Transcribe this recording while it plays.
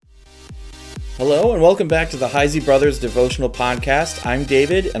Hello and welcome back to the Heise Brothers devotional podcast. I'm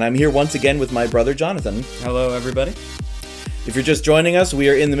David and I'm here once again with my brother Jonathan. Hello everybody. If you're just joining us, we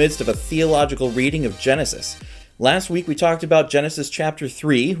are in the midst of a theological reading of Genesis. Last week we talked about Genesis chapter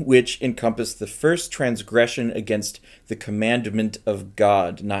 3, which encompassed the first transgression against the commandment of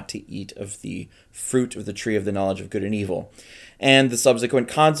God not to eat of the fruit of the tree of the knowledge of good and evil, and the subsequent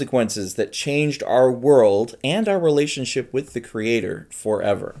consequences that changed our world and our relationship with the Creator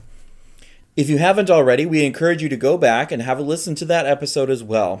forever. If you haven't already, we encourage you to go back and have a listen to that episode as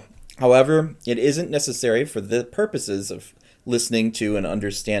well. However, it isn't necessary for the purposes of listening to and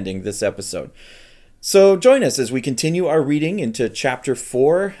understanding this episode. So join us as we continue our reading into chapter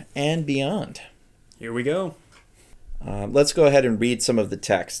 4 and beyond. Here we go. Let's go ahead and read some of the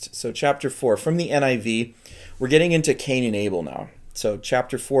text. So chapter 4, from the NIV, we're getting into Cain and Abel now. So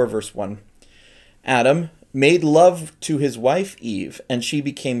chapter 4, verse 1. Adam made love to his wife Eve, and she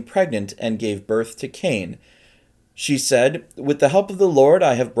became pregnant and gave birth to Cain. She said, "With the help of the Lord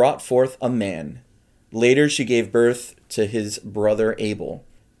I have brought forth a man." Later she gave birth to his brother Abel.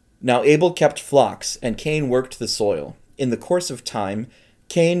 Now Abel kept flocks, and Cain worked the soil. In the course of time,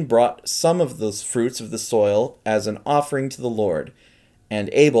 Cain brought some of the fruits of the soil as an offering to the Lord, and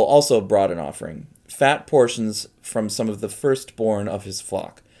Abel also brought an offering, fat portions from some of the firstborn of his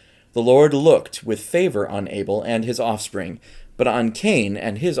flock. The Lord looked with favor on Abel and his offspring, but on Cain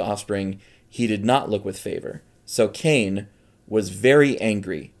and his offspring he did not look with favor. So Cain was very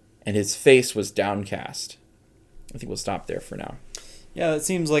angry, and his face was downcast. I think we'll stop there for now. Yeah, it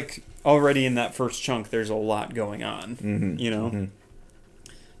seems like already in that first chunk there's a lot going on,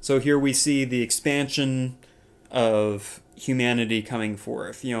 So here we see the expansion of humanity coming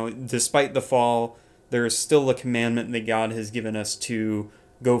forth. Despite the fall, there is still a commandment that God has given us to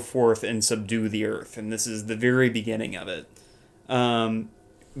go forth and subdue the earth, and this is the very beginning of it.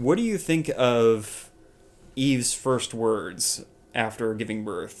 What do you think of Eve's first words after giving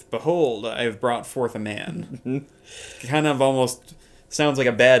birth? "Behold, I have brought forth a man." Kind of almost sounds like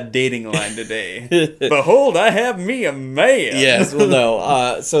a bad dating line today. "Behold, I have me a man." Yes, well,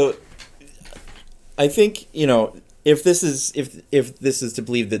 no. So I think, if this is to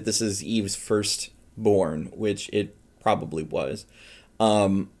believe that this is Eve's firstborn, which it probably was,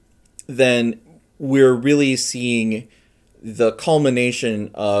 then we're really seeing the culmination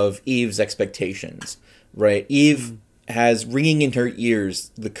of Eve's expectations, right? Eve has ringing in her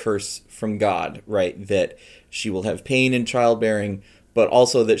ears the curse from God, right? That she will have pain in childbearing, but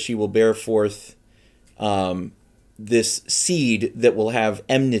also that she will bear forth this seed that will have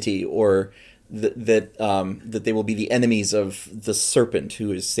enmity, or that they will be the enemies of the serpent,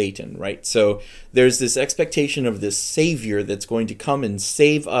 who is Satan, right? So there's this expectation of this Savior that's going to come and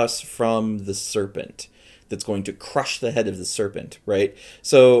save us from the serpent, that's going to crush the head of the serpent, right?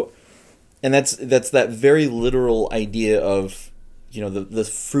 So, and that's that very literal idea of, the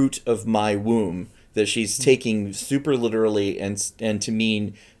fruit of my womb, that she's taking super literally, and to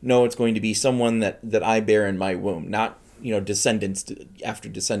mean, no, it's going to be someone that I bear in my womb, not descendants after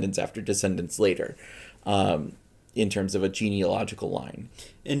descendants after descendants later, in terms of a genealogical line.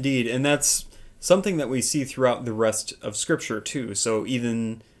 Indeed, and that's something that we see throughout the rest of Scripture too. So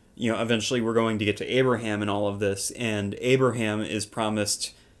even, eventually we're going to get to Abraham and all of this, and Abraham is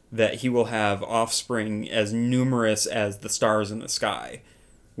promised that he will have offspring as numerous as the stars in the sky,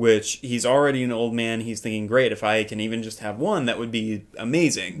 which he's already an old man. He's thinking, great, if I can even just have one, that would be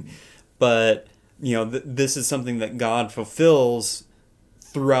amazing. But this is something that God fulfills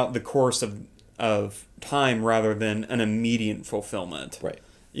throughout the course of time rather than an immediate fulfillment. Right.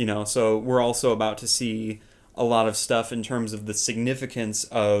 So we're also about to see a lot of stuff in terms of the significance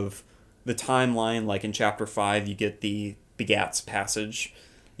of the timeline. Like in chapter 5, you get the begats passage,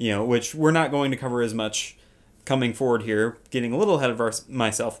 which we're not going to cover as much coming forward here, getting a little ahead of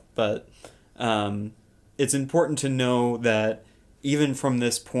myself. But it's important to know that even from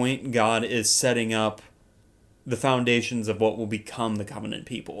this point, God is setting up the foundations of what will become the covenant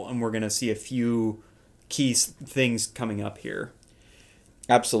people. And we're going to see a few key things coming up here.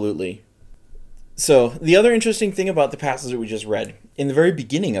 Absolutely. So the other interesting thing about the passage that we just read, in the very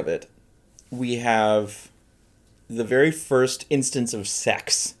beginning of it, we have the very first instance of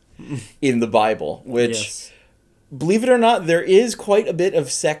sex in the Bible, which, yes, believe it or not, there is quite a bit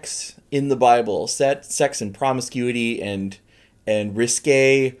of sex in the Bible. Sex and promiscuity and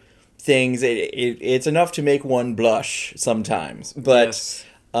risque things. It's enough to make one blush sometimes. But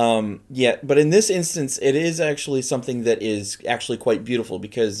yes. But in this instance, it is actually something that is actually quite beautiful,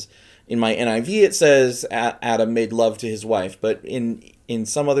 because in my NIV it says Adam made love to his wife, but in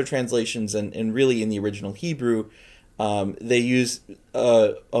some other translations and really in the original Hebrew, they use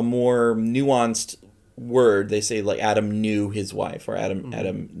a more nuanced word. They say like Adam knew his wife, or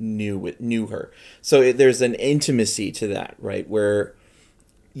Adam knew her. So there's an intimacy to that, right? Where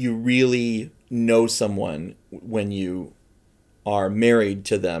you really know someone when you are married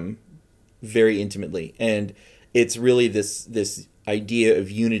to them very intimately, and it's really this idea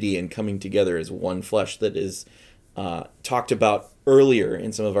of unity and coming together as one flesh that is talked about earlier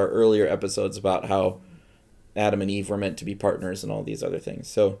in some of our earlier episodes about how Adam and Eve were meant to be partners and all these other things.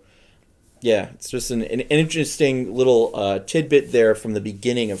 So yeah, it's just an interesting little tidbit there from the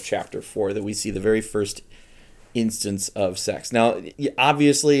beginning of chapter 4 that we see the very first instance of sex. Now,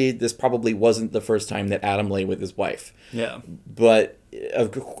 obviously, this probably wasn't the first time that Adam lay with his wife. Yeah. But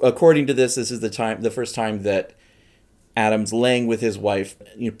according to this is the first time that Adam's laying with his wife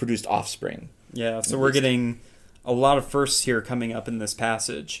produced offspring. Yeah, so we're getting a lot of firsts here coming up in this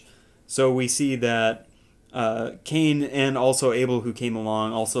passage. So we see that Cain and also Abel, who came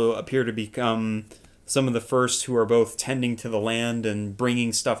along, also appear to become some of the first who are both tending to the land and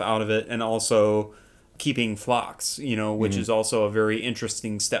bringing stuff out of it, and also keeping flocks, which is also a very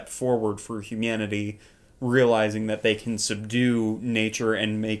interesting step forward for humanity, realizing that they can subdue nature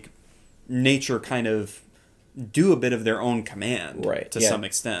and make nature kind of do a bit of their own command, right? To some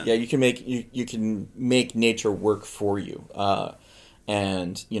extent. Yeah, you can make nature work for you.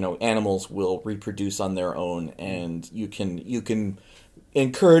 And animals will reproduce on their own, and you can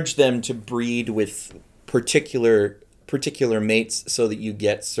encourage them to breed with particular mates so that you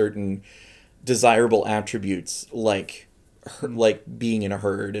get certain desirable attributes like being in a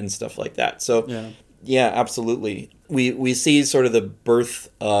herd and stuff like that. So yeah, absolutely. We see sort of the birth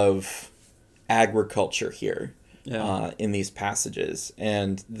of agriculture here in these passages,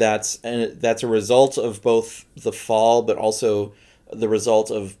 and that's a result of both the fall, but also the result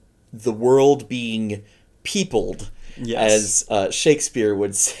of the world being peopled, as Shakespeare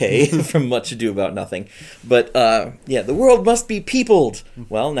would say from Much Ado About Nothing. But the world must be peopled.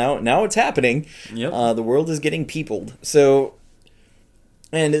 Well, now it's happening. Yep. The world is getting peopled. So,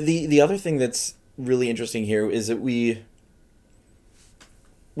 and the other thing that's really interesting here is that we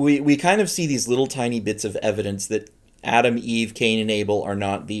kind of see these little tiny bits of evidence that Adam, Eve, Cain, and Abel are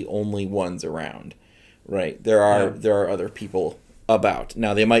not the only ones around, right? There are other people about.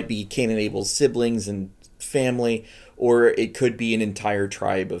 Now, they might be Cain and Abel's siblings and family, or it could be an entire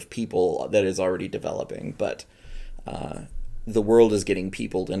tribe of people that is already developing. But the world is getting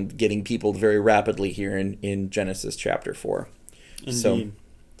peopled, and getting peopled very rapidly here in Genesis chapter 4. Indeed. So,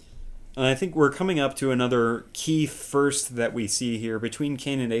 and I think we're coming up to another key first that we see here. Between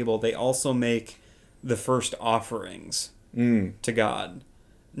Cain and Abel, they also make the first offerings to God.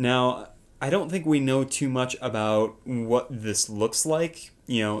 Now, I don't think we know too much about what this looks like,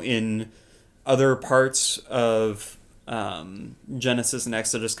 in other parts of Genesis and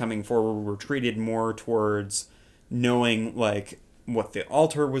Exodus coming forward. We're treated more towards knowing, like, what the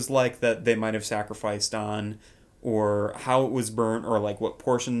altar was like that they might have sacrificed on, or how it was burnt, or, like, what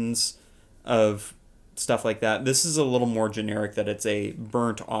portions of stuff like that. This is a little more generic, that it's a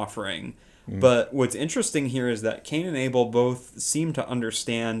burnt offering. But what's interesting here is that Cain and Abel both seem to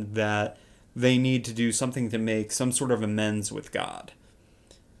understand that they need to do something to make some sort of amends with God.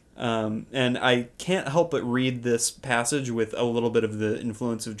 And I can't help but read this passage with a little bit of the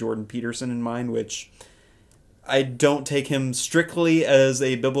influence of Jordan Peterson in mind, which I don't take him strictly as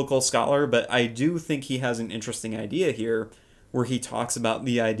a biblical scholar, but I do think he has an interesting idea here, where he talks about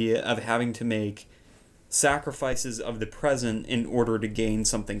the idea of having to make sacrifices of the present in order to gain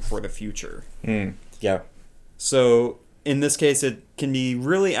something for the future. Yeah. So in this case, it can be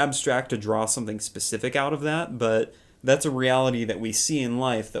really abstract to draw something specific out of that, but that's a reality that we see in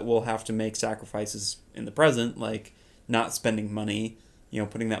life, that we'll have to make sacrifices in the present, like not spending money,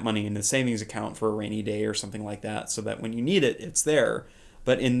 putting that money in the savings account for a rainy day or something like that, so that when you need it, it's there.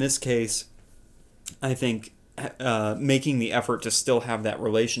 But in this case, I think making the effort to still have that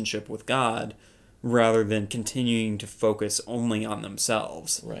relationship with God, rather than continuing to focus only on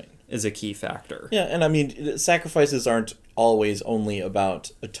themselves, right, is a key factor. Yeah, and I mean, sacrifices aren't always only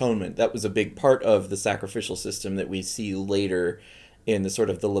about atonement. That was a big part of the sacrificial system that we see later in the sort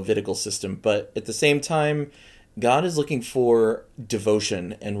of the Levitical system. But at the same time, God is looking for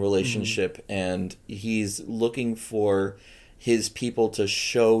devotion and relationship, and he's looking for his people to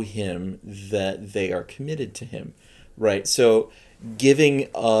show him that they are committed to him, right? So giving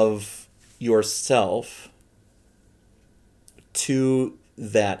of yourself to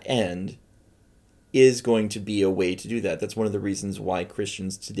that end is going to be a way to do that. That's one of the reasons why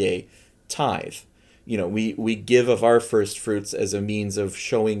Christians today tithe. We give of our first fruits as a means of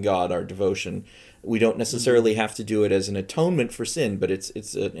showing God our devotion. We don't necessarily have to do it as an atonement for sin, but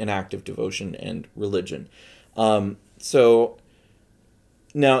it's an act of devotion and religion. So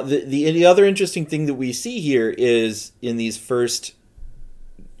now the other interesting thing that we see here is in these first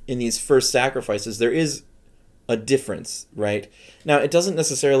sacrifices, there is a difference, right? Now, it doesn't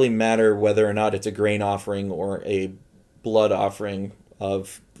necessarily matter whether or not it's a grain offering or a blood offering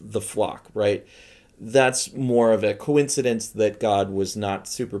of the flock, right? That's more of a coincidence that God was not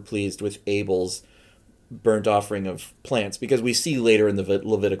super pleased with Abel's burnt offering of plants, because we see later in the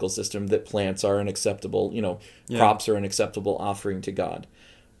Levitical system that plants are an acceptable, crops are an acceptable offering to God.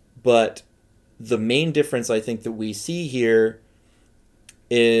 But the main difference I think that we see here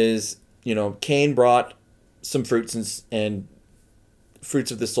is, Cain brought some fruits and fruits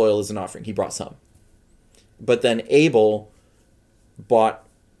of the soil as an offering. He brought some. But then Abel brought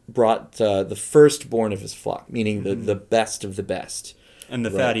the firstborn of his flock, meaning the best of the best. And the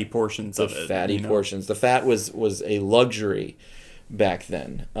fatty portions of it. The fatty portions. The fat was a luxury back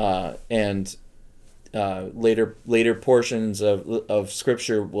then. And later portions of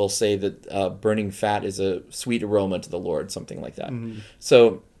Scripture will say that burning fat is a sweet aroma to the Lord, something like that. Mm-hmm.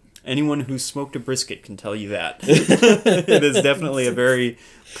 So anyone who smoked a brisket can tell you that. It is definitely a very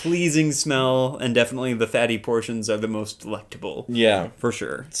pleasing smell, and definitely the fatty portions are the most delectable. Yeah. For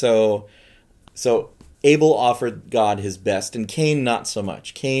sure. So Abel offered God his best, and Cain not so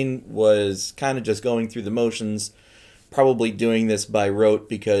much. Cain was kind of just going through the motions, probably doing this by rote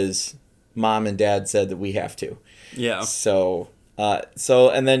because mom and dad said that we have to. Yeah.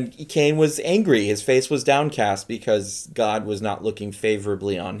 And then Cain was angry. His face was downcast because God was not looking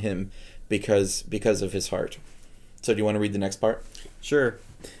favorably on him because of his heart. So do you want to read the next part? Sure.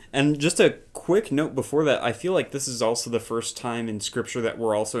 And just a quick note before that, I feel like this is also the first time in Scripture that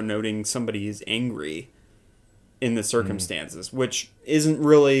we're also noting somebody is angry in the circumstances, which isn't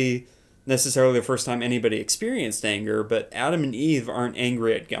really necessarily the first time anybody experienced anger, but Adam and Eve aren't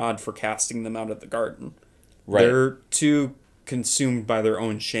angry at God for casting them out of the garden. Right. They're too consumed by their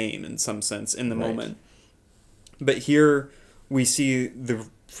own shame in some sense in the moment. But here we see the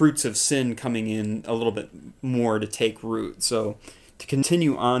fruits of sin coming in a little bit more to take root. So to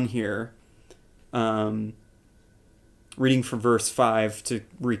continue on here, reading from verse 5 to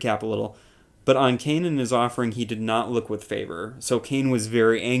recap a little. But on Cain and his offering he did not look with favor. So Cain was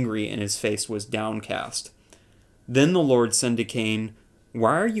very angry, and his face was downcast. Then the Lord said to Cain,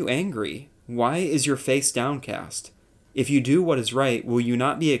 "Why are you angry? Why is your face downcast? If you do what is right, will you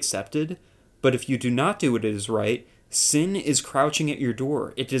not be accepted? But if you do not do what is right, sin is crouching at your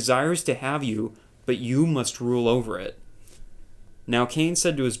door. It desires to have you, but you must rule over it." Now Cain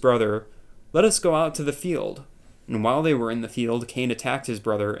said to his brother, "Let us go out to the field." And while they were in the field, Cain attacked his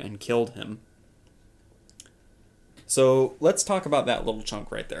brother and killed him. So let's talk about that little chunk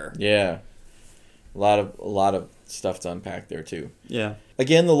right there. Yeah. A lot of stuff to unpack there too. Yeah.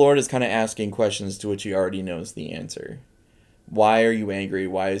 Again, the Lord is kind of asking questions to which he already knows the answer. Why are you angry?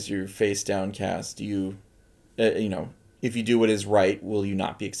 Why is your face downcast? Do you, if you do what is right, will you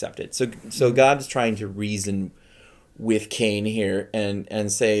not be accepted? So God is trying to reason with Cain here and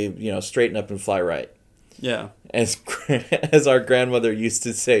say, straighten up and fly right. Yeah. As our grandmother used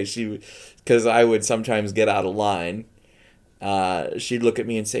to say, because I would sometimes get out of line, she'd look at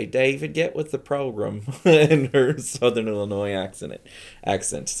me and say, "David, get with the program," in her Southern Illinois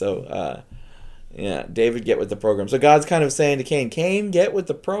accent. So, David, get with the program. So God's kind of saying to Cain, get with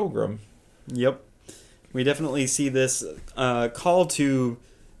the program. Yep. We definitely see this call to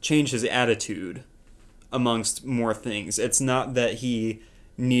change his attitude amongst more things. It's not that he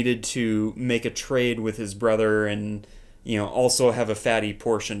needed to make a trade with his brother and also have a fatty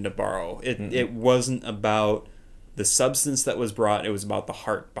portion to borrow. It wasn't about the substance that was brought, it was about the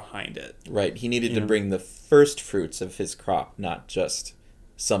heart behind it. Right. He needed to bring the first fruits of his crop, not just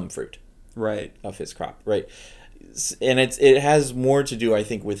some fruit. Right. Of his crop. Right. And it has more to do, I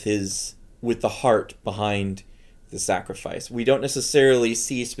think, with the heart behind the sacrifice. We don't necessarily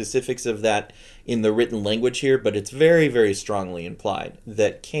see specifics of that in the written language here, but it's very, very strongly implied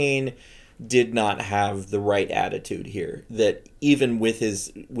that Cain did not have the right attitude here. That even with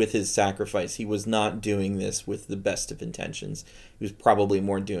his sacrifice, he was not doing this with the best of intentions. He was probably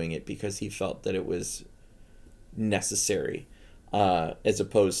more doing it because he felt that it was necessary, as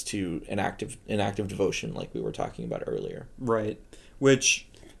opposed to an act of devotion like we were talking about earlier. Right. Which,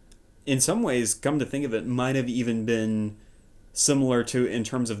 in some ways, come to think of it, might have even been similar to in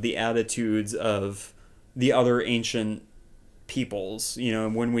terms of the attitudes of the other ancient peoples.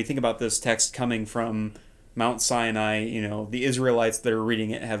 When we think about this text coming from Mount Sinai, the Israelites that are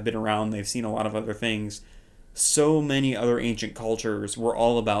reading it have been around, they've seen a lot of other things. so many other ancient cultures were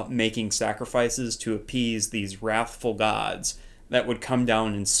all about making sacrifices to appease these wrathful gods that would come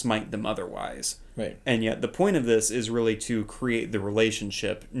down and smite them otherwise. Right. And yet the point of this is really to create the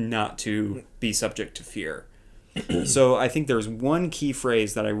relationship, not to be subject to fear. So I think there's one key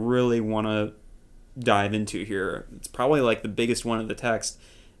phrase that I really want to dive into here. It's probably like the biggest one of the text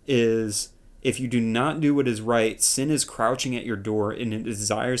is, if you do not do what is right, sin is crouching at your door and it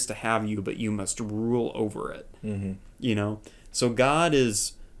desires to have you, but you must rule over it. Mm-hmm. You know? So God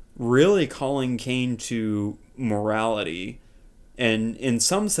is really calling Cain to morality, and in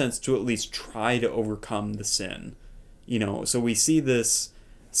some sense to at least try to overcome the sin. You know, so we see this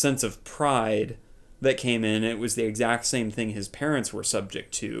sense of pride that came in. It was the exact same thing his parents were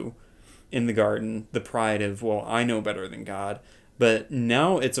subject to in the garden, the pride of, well, I know better than God. But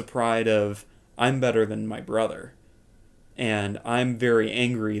now it's a pride of, I'm better than my brother. And I'm very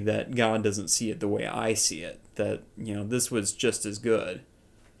angry that God doesn't see it the way I see it. That, you know, this was just as good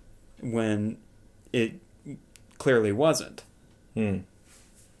when it clearly wasn't.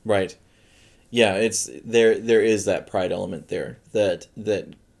 Right. Yeah, it's there is that pride element there. That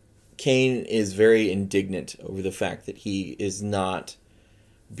Cain is very indignant over the fact that he is not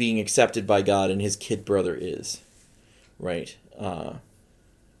being accepted by God and his kid brother is. Right.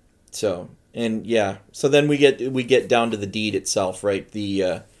 So then we get down to the deed itself, right?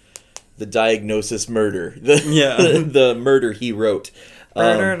 The diagnosis murder. The murder he wrote.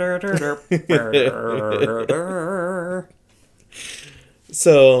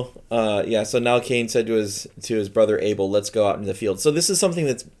 So now Cain said to his brother Abel, "Let's go out in the field." So this is something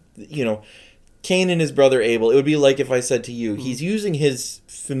that's, Cain and his brother Abel. It would be like if I said to you, he's using his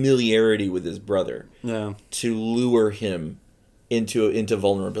familiarity with his brother to lure him into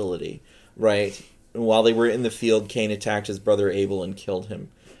vulnerability, right? And while they were in the field, Cain attacked his brother Abel and killed him.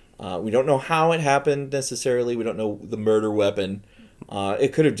 We don't know how it happened necessarily. We don't know the murder weapon.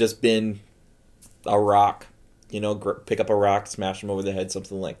 It could have just been a rock. Pick up a rock, smash him over the head,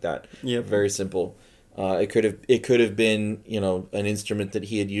 something like that. Yep. Very simple. It could have been, an instrument that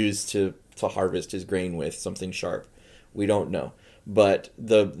he had used to harvest his grain with, something sharp. We don't know. But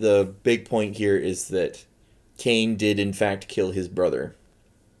the big point here is that Cain did in fact kill his brother.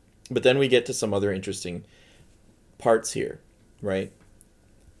 But then we get to some other interesting parts here, right?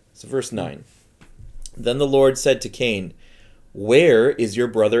 So verse 9. Then the Lord said to Cain, "Where is your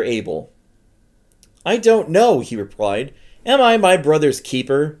brother Abel?" "I don't know," he replied. "Am I my brother's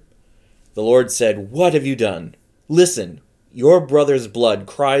keeper?" The Lord said, "What have you done? Listen, your brother's blood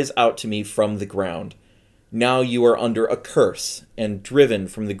cries out to me from the ground. Now you are under a curse and driven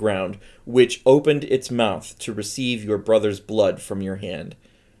from the ground, which opened its mouth to receive your brother's blood from your hand.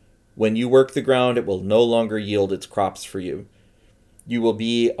 When you work the ground, it will no longer yield its crops for you. You will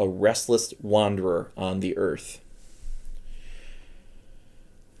be a restless wanderer on the earth."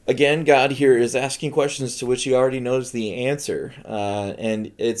 Again, God here is asking questions to which he already knows the answer,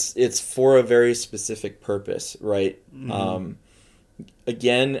 and it's for a very specific purpose, right? Mm-hmm.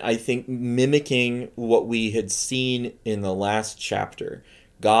 Again, I think mimicking what we had seen in the last chapter,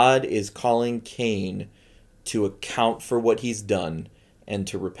 God is calling Cain to account for what he's done and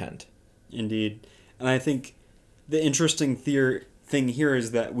to repent. Indeed. And I think the interesting thing here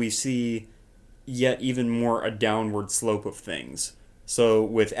is that we see yet even more a downward slope of things. So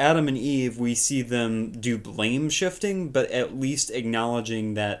with Adam and Eve, we see them do blame shifting, but at least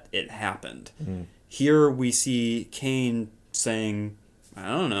acknowledging that it happened. Mm-hmm. Here we see Cain saying, "I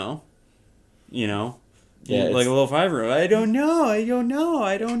don't know," like a little 5-year-old. I don't know.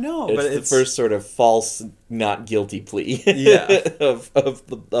 It's the first sort of false, not guilty plea of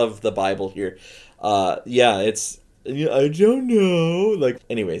the Bible here. It's I don't know.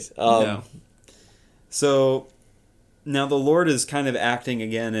 Anyways. So now the Lord is kind of acting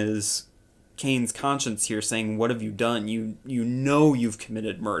again as Cain's conscience here, saying, "What have you done? You know you've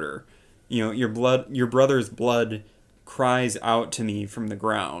committed murder. Your brother's blood cries out to me from the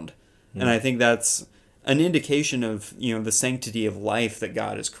ground." And I think that's an indication of, the sanctity of life that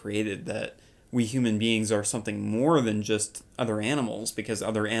God has created, that we human beings are something more than just other animals, because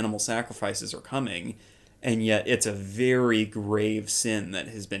other animal sacrifices are coming, and yet it's a very grave sin that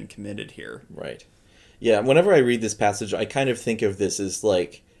has been committed here. Right. Yeah, whenever I read this passage, I kind of think of this as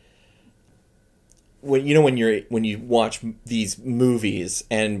like when you watch these movies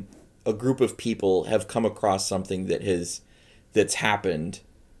and a group of people have come across something that's happened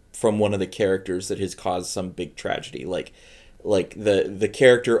from one of the characters that has caused some big tragedy, like the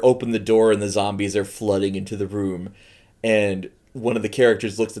character opened the door and the zombies are flooding into the room, and one of the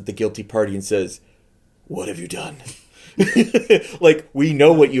characters looks at the guilty party and says, "What have you done?" Like, we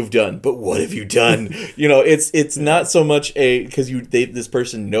know what you've done, but what have you done? It's not so much because this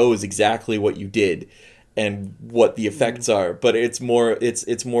person knows exactly what you did and what the effects are, but it's more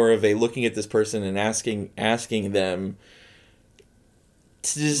of a looking at this person and asking them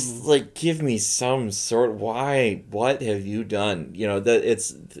to just like give me some sort. Why? What have you done?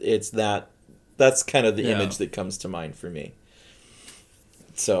 That's kind of the image that comes to mind for me.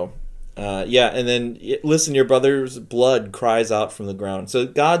 So, and then listen, your brother's blood cries out from the ground. So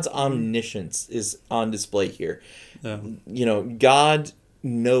God's omniscience is on display here. Yeah. God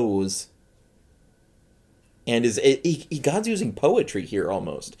knows, and God's using poetry here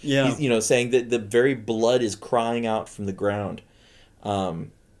almost. Yeah. He's, saying that the very blood is crying out from the ground.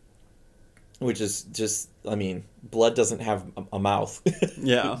 Which is just, blood doesn't have a mouth.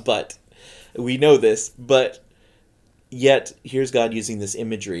 Yeah. But we know this, but yet here's God using this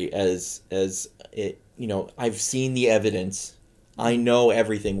imagery as it, I've seen the evidence. I know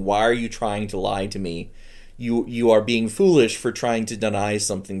everything. Why are you trying to lie to me? You are being foolish for trying to deny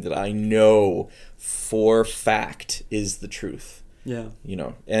something that I know for fact is the truth. Yeah.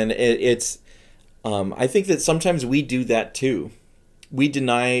 And it's I think that sometimes we do that too. We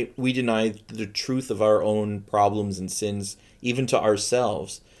deny the truth of our own problems and sins, even to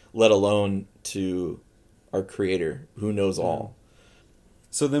ourselves, let alone to our Creator, who knows all.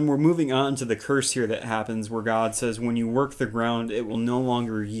 So then we're moving on to the curse here that happens, where God says, when you work the ground, it will no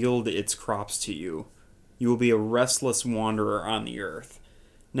longer yield its crops to you. You will be a restless wanderer on the earth.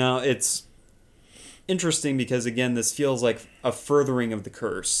 Now, it's interesting because, again, this feels like a furthering of the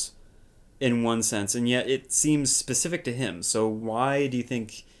curse in one sense, and yet it seems specific to him. So why do you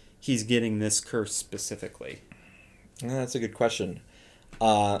think he's getting this curse specifically? That's a good question.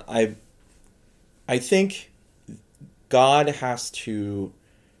 I think God has to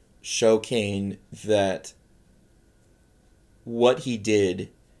show Cain that what he did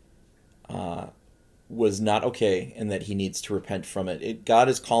was not okay and that he needs to repent from it. God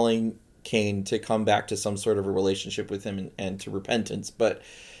is calling Cain to come back to some sort of a relationship with him and to repentance, but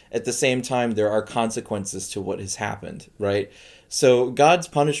at the same time, there are consequences to what has happened, right? So God's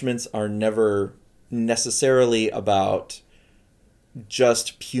punishments are never necessarily about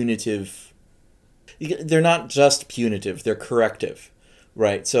just punitive. They're not just punitive, they're corrective,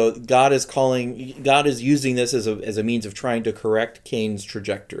 right? So God is using this as a means of trying to correct Cain's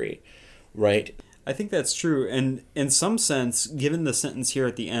trajectory, right? I think that's true. And in some sense, given the sentence here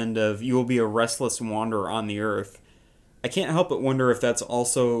at the end of, you will be a restless wanderer on the earth, I can't help but wonder if that's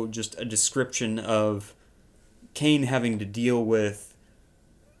also just a description of Cain having to deal with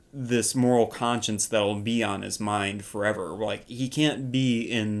this moral conscience that'll be on his mind forever. Like, he can't be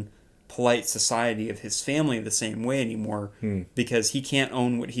in polite society of his family the same way anymore because he can't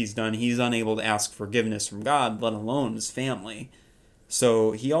own what he's done. He's unable to ask forgiveness from God, let alone his family.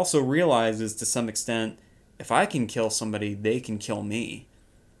 So he also realizes to some extent, if I can kill somebody, they can kill me.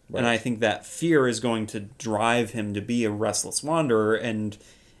 Right. And I think that fear is going to drive him to be a restless wanderer, and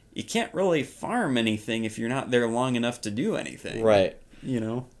you can't really farm anything if you're not there long enough to do anything. Right.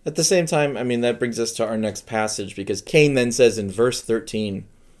 At the same time, that brings us to our next passage, because Cain then says in verse 13,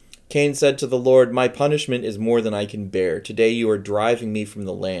 Cain said to the Lord, "My punishment is more than I can bear. Today you are driving me from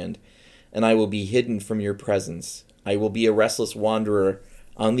the land, and I will be hidden from your presence. I will be a restless wanderer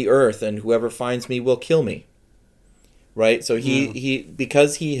on the earth, and whoever finds me will kill me." Right? So he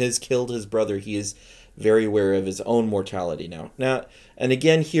because he has killed his brother, he is very aware of his own mortality now. And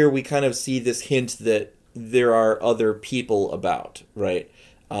again, here we kind of see this hint that there are other people about, right?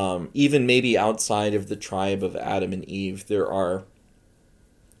 Even maybe outside of the tribe of Adam and Eve, there are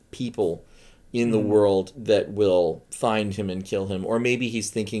people in the world that will find him and kill him. Or maybe he's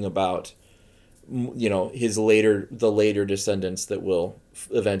thinking about, the later descendants that will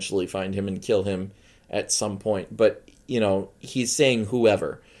eventually find him and kill him at some point. But he's saying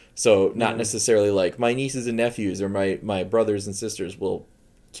whoever. So not necessarily like my nieces and nephews or my brothers and sisters will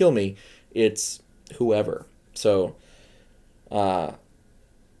kill me. It's whoever. So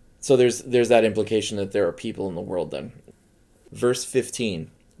there's that implication that there are people in the world then. Verse 15,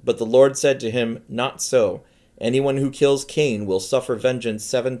 but the Lord said to him, "Not so. Anyone who kills Cain will suffer vengeance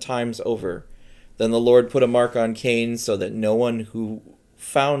 7 times over." Then the Lord put a mark on Cain so that no one who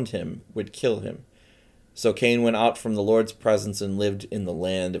found him would kill him. So Cain went out from the Lord's presence and lived in the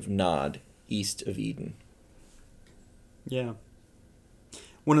land of Nod, east of Eden. Yeah.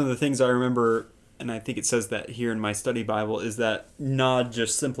 One of the things I remember, and I think it says that here in my study Bible, is that Nod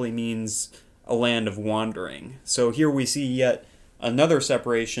just simply means a land of wandering. So here we see yet another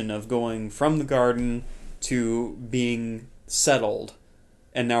separation of going from the garden to being settled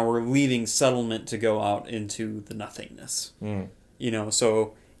and now we're leaving settlement to go out into the nothingness.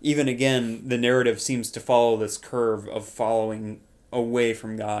 So even again, the narrative seems to follow this curve of following away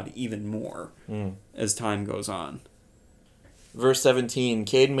from God even more as time goes on. Verse 17,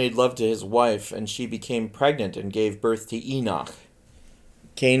 Cain made love to his wife, and she became pregnant and gave birth to Enoch.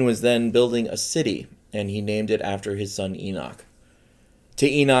 Cain was then building a city, and he named it after his son Enoch. To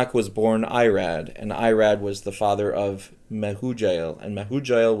Enoch was born Irad, and Irad was the father of Mehujael, and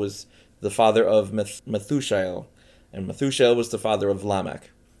Mehujael was the father of Methushael, and Methushael was the father of Lamech.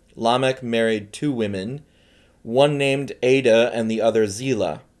 Lamech married 2 women, one named Ada and the other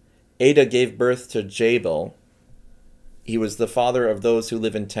Zillah. Ada gave birth to Jabal. He was the father of those who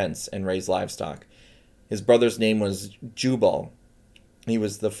live in tents and raise livestock. His brother's name was Jubal. He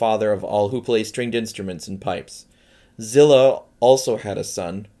was the father of all who play stringed instruments and pipes. Zillah also had a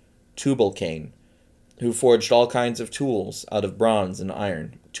son, Tubal-Cain, who forged all kinds of tools out of bronze and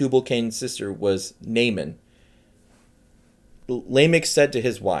iron. Tubal-Cain's sister was Naaman. Lamech said to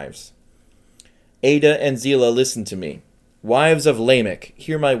his wives, Ada and Zillah, listen to me. Wives of Lamech,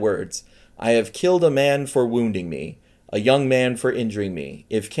 hear my words. I have killed a man for wounding me, a young man for injuring me.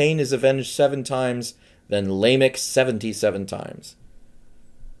 If Cain is avenged 7 times, then Lamech 77 times.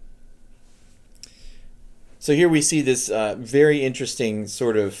 So here we see this very interesting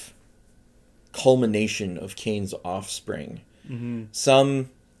sort of culmination of Cain's offspring. Some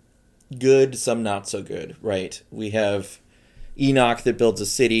good, some not so good, right? We have Enoch that builds a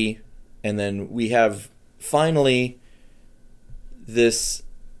city, and then we have finally this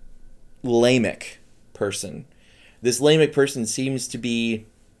Lamech person. This Lamech person seems to be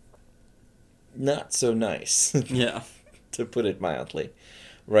not so nice. Yeah. To put it mildly.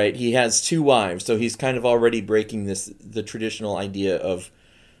 Right? He has 2 wives, so he's kind of already breaking the traditional idea of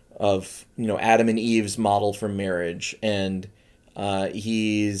Adam and Eve's model for marriage, and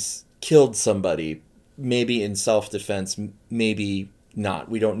he's killed somebody, maybe in self-defense, maybe not.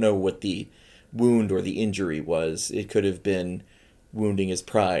 We don't know what the wound or the injury was. It could have been wounding his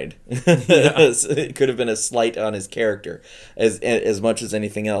pride. It could have been a slight on his character as much as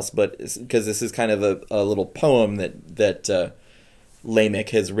anything else, but because this is kind of a little poem that Lamech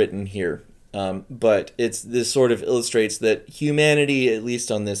has written here. But this sort of illustrates that humanity, at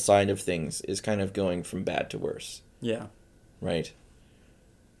least on this side of things, is kind of going from bad to worse. Yeah. Right.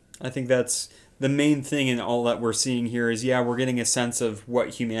 I think that's the main thing in all that we're seeing here is, we're getting a sense of what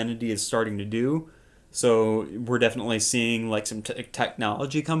humanity is starting to do. So we're definitely seeing like some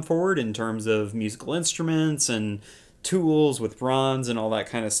technology come forward in terms of musical instruments and tools with bronze and all that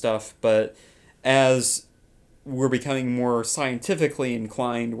kind of stuff. But as we're becoming more scientifically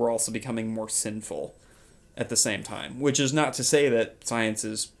inclined, we're also becoming more sinful at the same time, which is not to say that science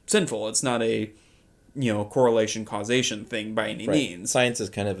is sinful. It's not a correlation causation thing by any means. Science is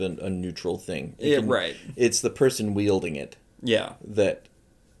kind of a neutral thing. Right. It's the person wielding it. Yeah.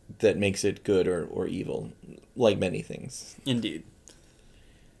 That makes it good or evil, like many things. Indeed.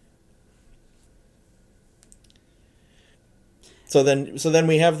 So then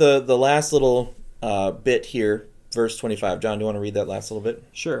we have the last little bit here, verse 25. John, do you want to read that last little bit?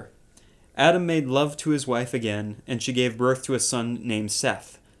 Sure. Adam made love to his wife again, and she gave birth to a son named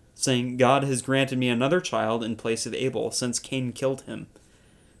Seth, saying, God has granted me another child in place of Abel, since Cain killed him.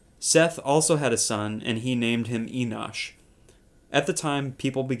 Seth also had a son, and he named him Enosh. At the time,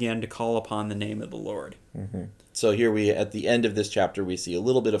 people began to call upon the name of the Lord. Mm-hmm. So here at the end of this chapter, we see a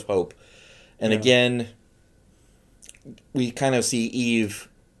little bit of hope. And again, we kind of see Eve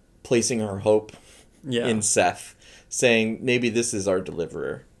placing her hope in Seth, saying, maybe this is our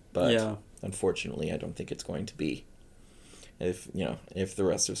deliverer. But unfortunately, I don't think it's going to be, if the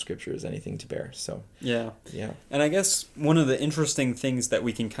rest of Scripture is anything to bear. So yeah. And I guess one of the interesting things that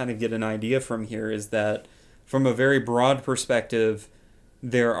we can kind of get an idea from here is that from a very broad perspective,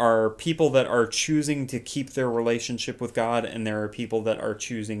 there are people that are choosing to keep their relationship with God, and there are people that are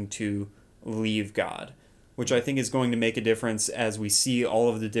choosing to leave God, which I think is going to make a difference as we see all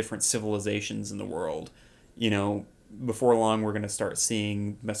of the different civilizations in the world. Before long, we're going to start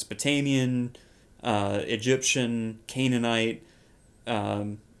seeing Mesopotamian, Egyptian, Canaanite,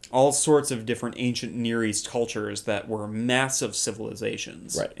 all sorts of different ancient Near East cultures that were massive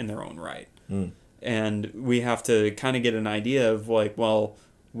civilizations in their own right. Mm. And we have to kind of get an idea of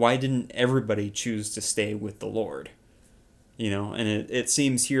why didn't everybody choose to stay with the Lord? And it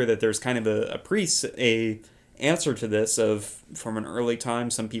seems here that there's kind of a answer to this of, from an early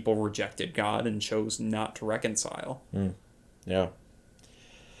time, some people rejected God and chose not to reconcile. Mm. Yeah.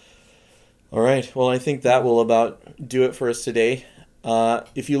 All right. Well, I think that will about do it for us today.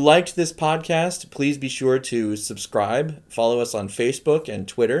 If you liked this podcast, please be sure to subscribe. Follow us on Facebook and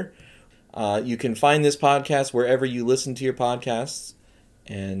Twitter. You can find this podcast wherever you listen to your podcasts.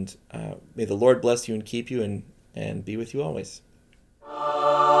 And may the Lord bless you and keep you and be with you always.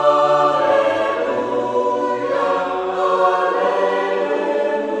 Amen.